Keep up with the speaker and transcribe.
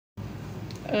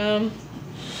I'm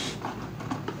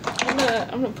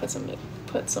gonna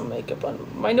put some makeup on.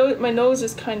 My nose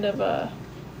is kind of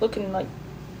looking like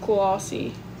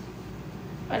glossy.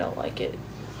 I don't like it.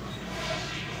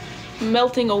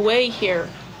 Melting away here.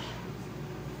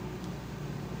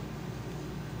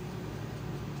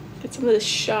 Get some of this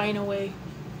shine away.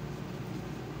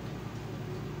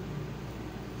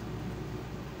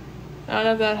 I don't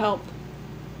know if that helped.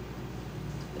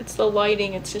 It's the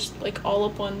lighting, it's just like all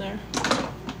up on there.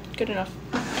 Good enough.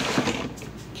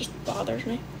 Just bothers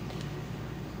me.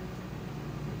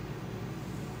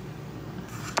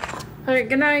 Alright,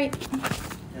 good night.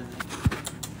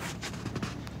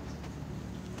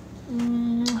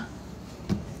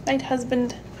 Night,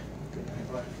 husband. Good night,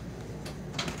 wife.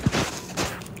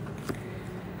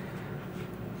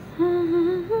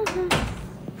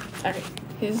 Sorry,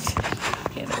 he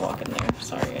had to walk in there.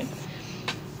 Sorry.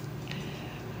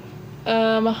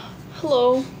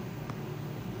 Hello.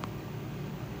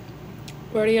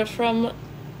 Where are you from?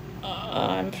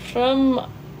 I'm from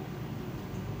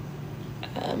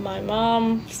my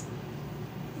mom's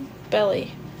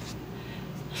belly.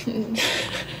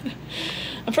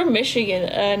 I'm from Michigan.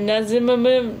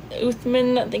 Nazimum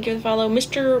Uthman, thank you for the follow.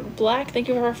 Mr. Black, thank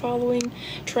you for following.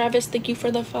 Travis, thank you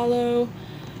for the follow.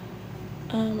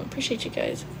 Appreciate you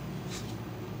guys.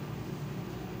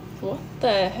 What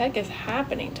the heck is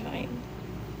happening tonight?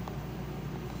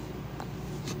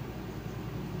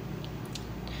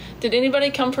 Did anybody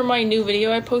come from my new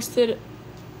video I posted?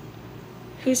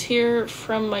 Who's here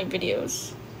from my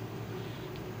videos?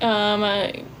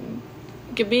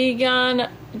 Gabigan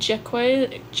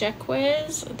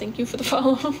Jequez, thank you for the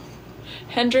follow.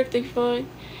 Hendrik, thank you for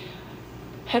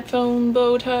headphone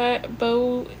bow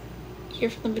here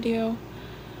from the video.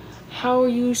 How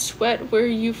you sweat? Where are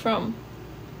you from?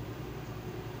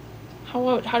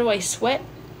 How do I sweat?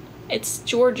 It's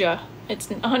Georgia. It's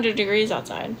 100 degrees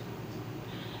outside.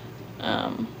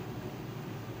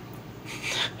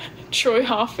 Troy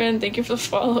Hoffman, thank you for the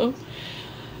follow.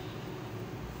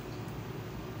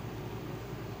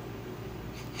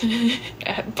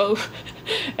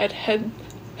 at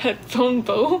headphone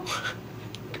bow.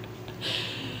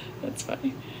 That's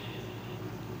funny.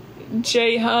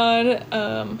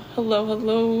 Jayhan,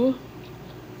 hello.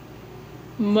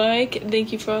 Mike,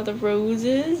 thank you for all the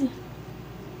roses.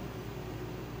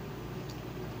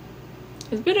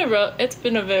 It's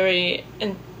been a very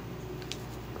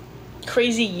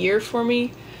crazy year for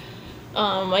me.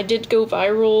 I did go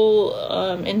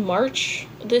viral in March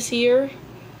this year,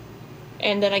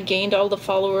 and then I gained all the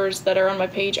followers that are on my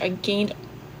page. I gained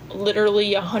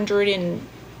literally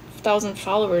 100,000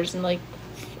 followers in like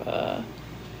a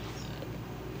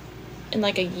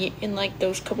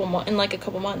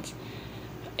couple months,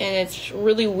 and it's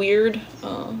really weird.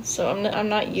 So I'm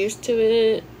not used to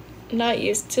it. Not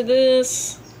used to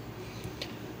this,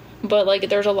 but like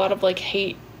there's a lot of like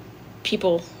hate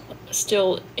people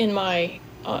still in my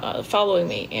following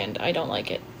me, and I don't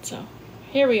like it. So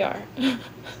here we are. I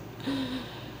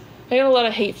got a lot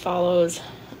of hate follows.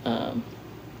 I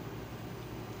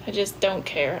just don't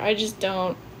care. I just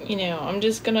don't, I'm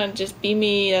just gonna just be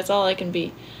me. That's all I can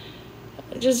be.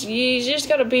 You just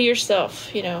gotta be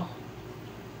yourself,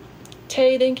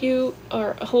 Tay, thank you.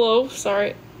 Or hello,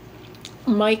 sorry.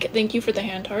 Mike, thank you for the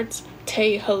hand hearts.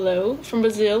 Tay, hello from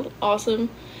Brazil. Awesome.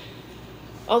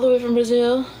 All the way from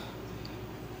Brazil.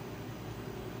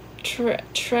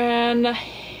 Tran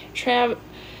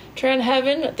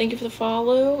Heaven, thank you for the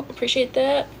follow. Appreciate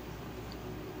that.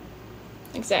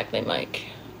 Exactly, Mike.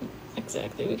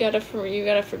 Exactly. You gotta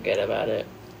forget about it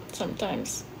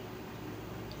sometimes.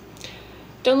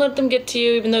 Don't let them get to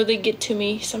you, even though they get to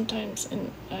me sometimes.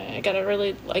 And I gotta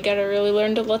really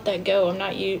learn to let that go. I'm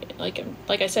not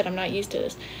like I said, I'm not used to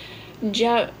this.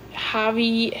 Javier,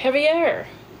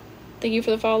 thank you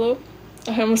for the follow.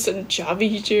 I almost said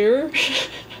Javier.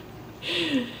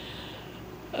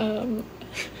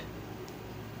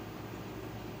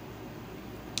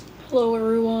 Hello,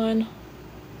 everyone.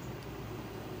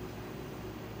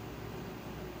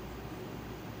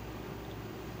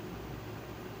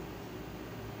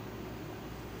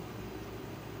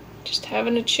 Just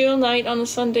having a chill night on a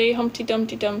Sunday, Humpty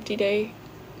Dumpty Dumpty Day.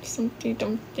 Sumpty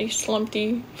Dumpty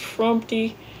Slumpty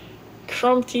Frumpty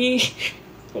Crumpty.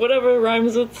 Whatever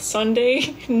rhymes with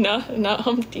Sunday. Not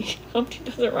Humpty. Humpty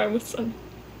doesn't rhyme with Sunday.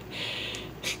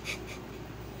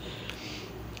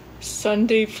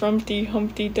 Sunday, Frumpty,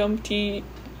 Humpty Dumpty,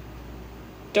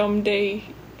 Dumb Day,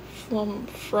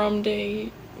 From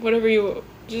Day, whatever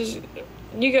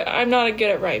I'm not good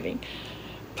at rhyming.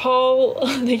 Paul,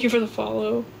 thank you for the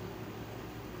follow.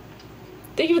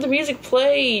 Thank you for the music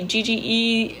play,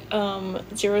 GGE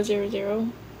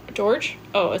 000. George?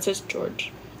 Oh, it says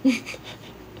George.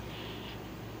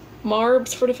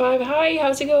 Marbs45. Hi,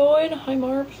 how's it going? Hi,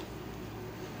 Marbs.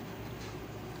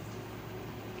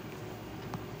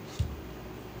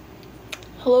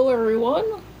 Hello,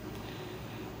 everyone.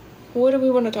 What do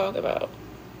we want to talk about?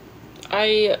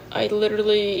 I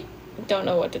literally don't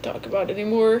know what to talk about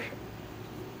anymore.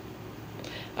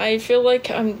 I feel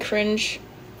like I'm cringe.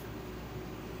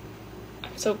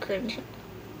 I'm so cringe.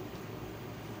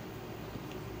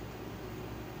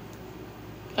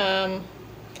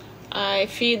 I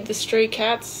feed the stray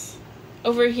cats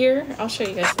over here. I'll show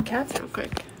you guys the cats real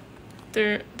quick.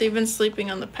 They've been sleeping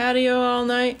on the patio all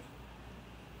night.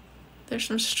 There's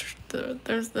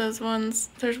there's those ones.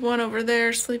 There's one over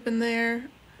there sleeping there.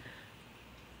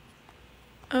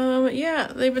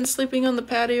 Yeah, they've been sleeping on the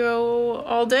patio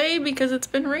all day because it's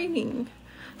been raining.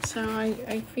 So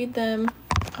I feed them.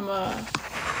 I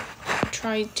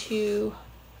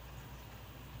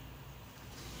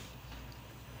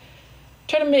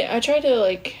try to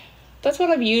like, that's what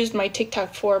I've used my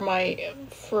TikTok for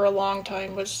a long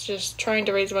time, was just trying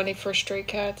to raise money for stray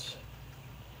cats.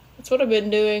 That's what I've been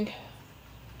doing.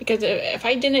 Because if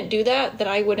I didn't do that, then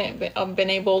I wouldn't have been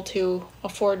able to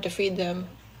afford to feed them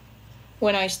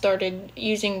when I started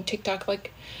using TikTok.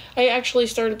 Like, I actually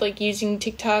started like using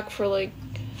TikTok for like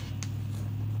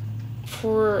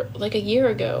a year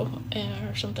ago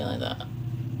or something like that.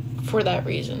 For that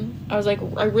reason, I was like,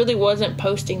 I really wasn't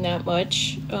posting that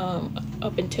much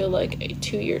up until like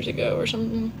 2 years ago or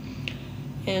something.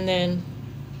 And then,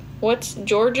 what's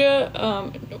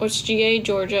Georgia? What's GA,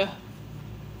 Georgia?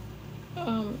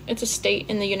 It's a state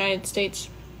in the United States.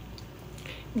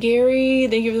 Gary,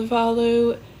 thank you for the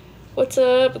follow. What's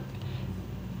up?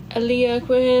 Aliyah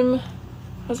Quinn,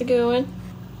 how's it going?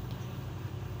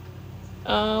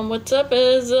 What's up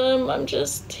is, I'm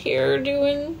just here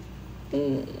doing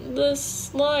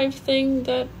this live thing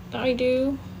that I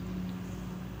do.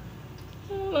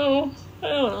 I don't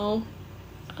know.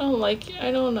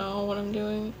 I don't know what I'm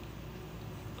doing.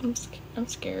 I'm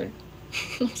scared.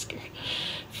 I'm scared.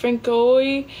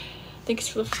 Francoy, thanks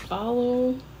for the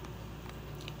follow.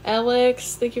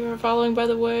 Alex, thank you for following, by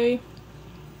the way.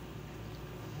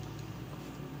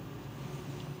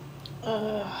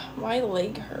 My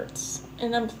leg hurts,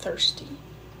 and I'm thirsty,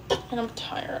 and I'm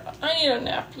tired. I need a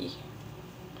nappy.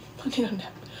 I need a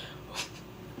nap.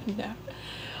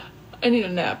 I need a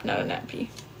nap, not a nappy.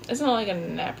 It's not like a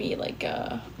nappy, like,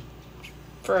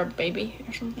 for a baby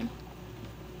or something.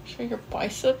 Show your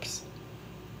biceps.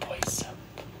 Bicep.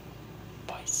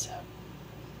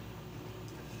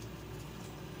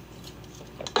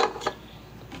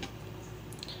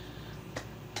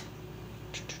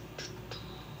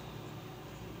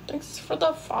 Thanks for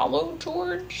the follow,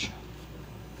 George.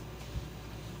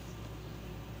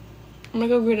 I'm gonna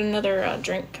go get another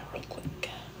drink real quick.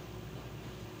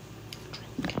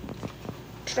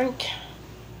 Drink.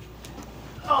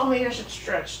 Oh, maybe I should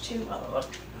stretch too. Oh, look.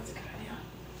 That's a good idea.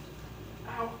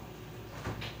 Ow.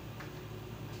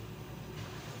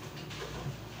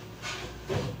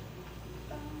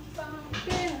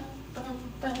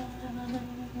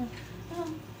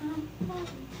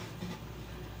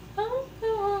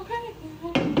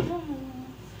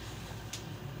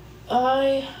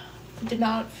 I did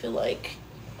not feel like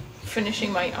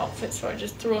finishing my outfit, so I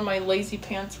just threw on my lazy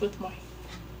pants with my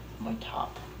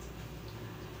top.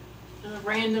 The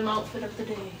random outfit of the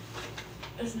day.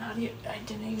 It's not even, I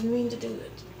didn't even mean to do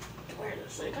it. To wear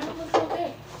this. It kind of looks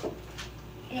okay.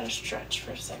 I gotta stretch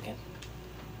for a second.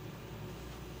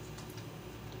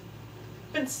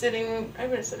 I've been sitting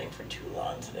for too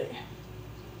long today.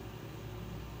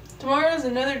 Tomorrow's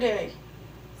another day.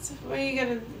 So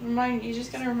you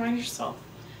just gotta remind yourself.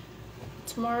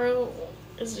 Tomorrow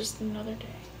is just another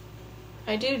day.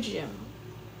 I do gym.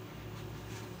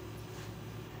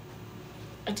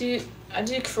 I do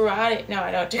karate. No,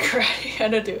 I don't do karate. I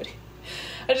don't do it.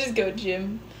 I just go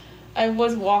gym. I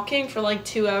was walking for like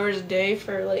 2 hours a day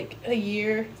for like a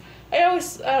year. I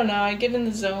don't know, I get in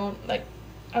the zone. Like,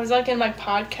 I was like in my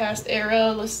podcast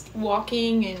era, just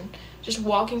walking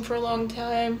for a long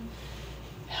time.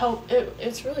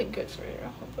 It's really good for you.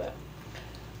 But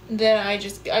then I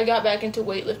got back into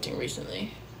weightlifting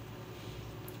recently.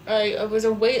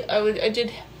 I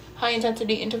did high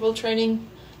intensity interval training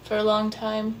for a long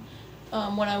time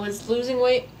when I was losing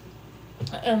weight,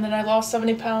 and then I lost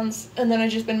 70 pounds, and then I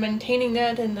just been maintaining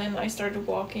that, and then I started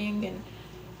walking and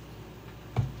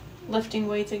lifting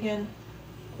weights again.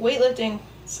 Weightlifting,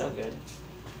 so good.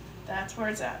 That's where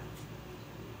it's at.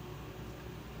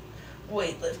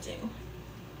 Weightlifting.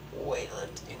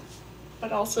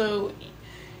 But also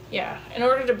yeah, in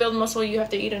order to build muscle, you have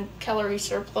to eat in calorie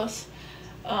surplus.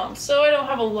 So I don't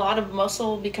have a lot of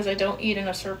muscle because I don't eat in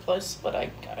a surplus, but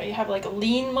I have like a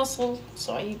lean muscle,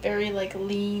 so I eat very like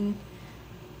lean.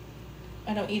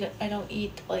 I don't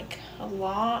eat like a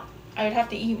lot. I would have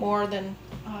to eat more than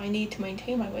I need to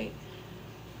maintain my weight.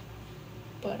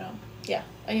 But yeah,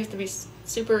 I used to be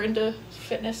super into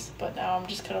fitness, but now I'm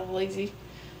just kind of lazy.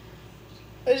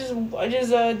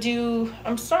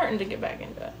 I'm starting to get back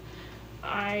into it.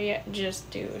 I just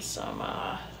do some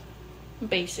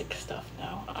basic stuff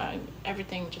now.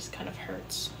 Everything just kind of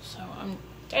hurts, so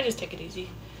I just take it easy.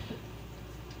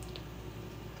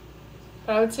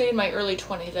 But I would say in my early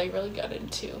 20s, I really got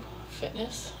into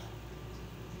fitness.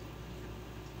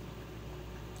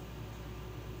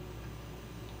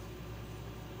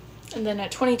 And then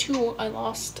at 22, I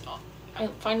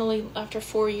finally, after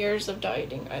 4 years of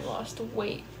dieting, I lost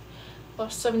weight.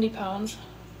 Lost 70 pounds.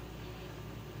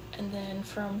 And then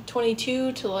from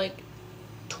 22 to like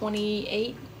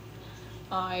 28,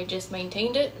 I just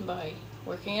maintained it by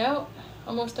working out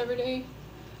almost every day.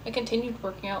 I continued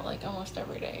working out like almost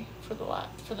every day for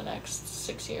the next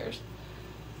 6 years.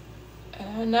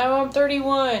 And now I'm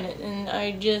 31 and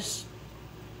I just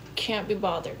can't be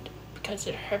bothered because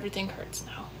everything hurts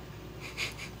now.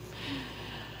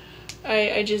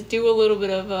 I just do a little bit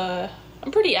of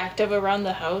I'm pretty active around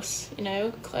the house, you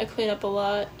know. I clean up a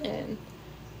lot and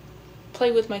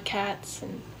play with my cats,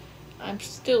 and I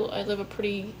live a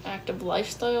pretty active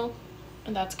lifestyle,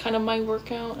 and that's kind of my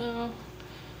workout now.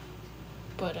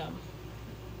 But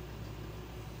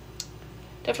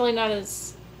definitely not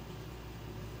as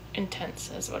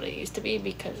intense as what it used to be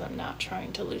because I'm not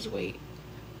trying to lose weight.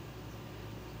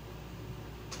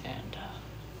 And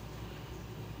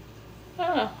I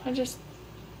don't know,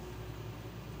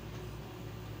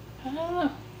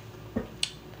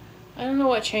 I don't know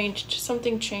what changed.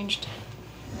 Something changed.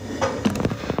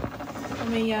 Let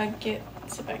me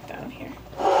sit back down here.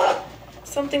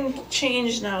 Something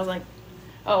changed and I was like,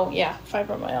 oh yeah,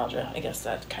 fibromyalgia. I guess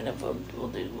that kind of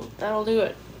that'll do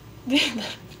it.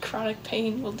 Chronic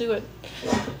pain will do it.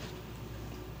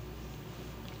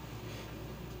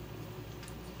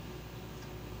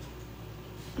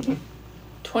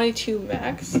 $22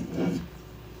 max?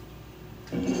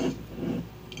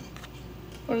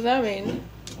 What does that mean?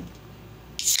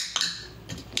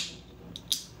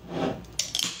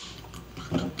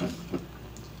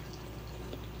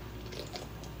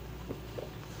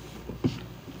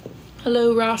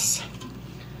 Hello, Ross.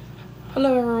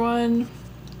 Hello, everyone.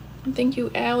 Thank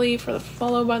you, Allie, for the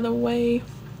follow, by the way.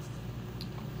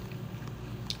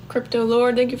 Crypto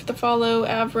Lord, thank you for the follow.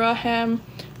 Abraham,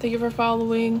 thank you for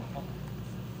following. ...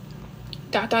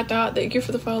 thank you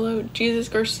for the follow. Jesus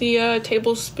Garcia,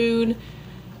 Tablespoon,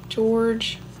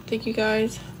 George, thank you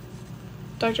guys.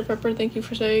 Dr. Pepper, thank you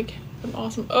for saying I'm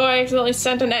awesome. Oh, I accidentally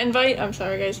sent an invite. I'm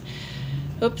sorry, guys.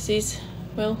 Oopsies.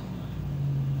 Well,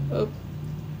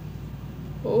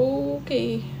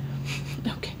 okay.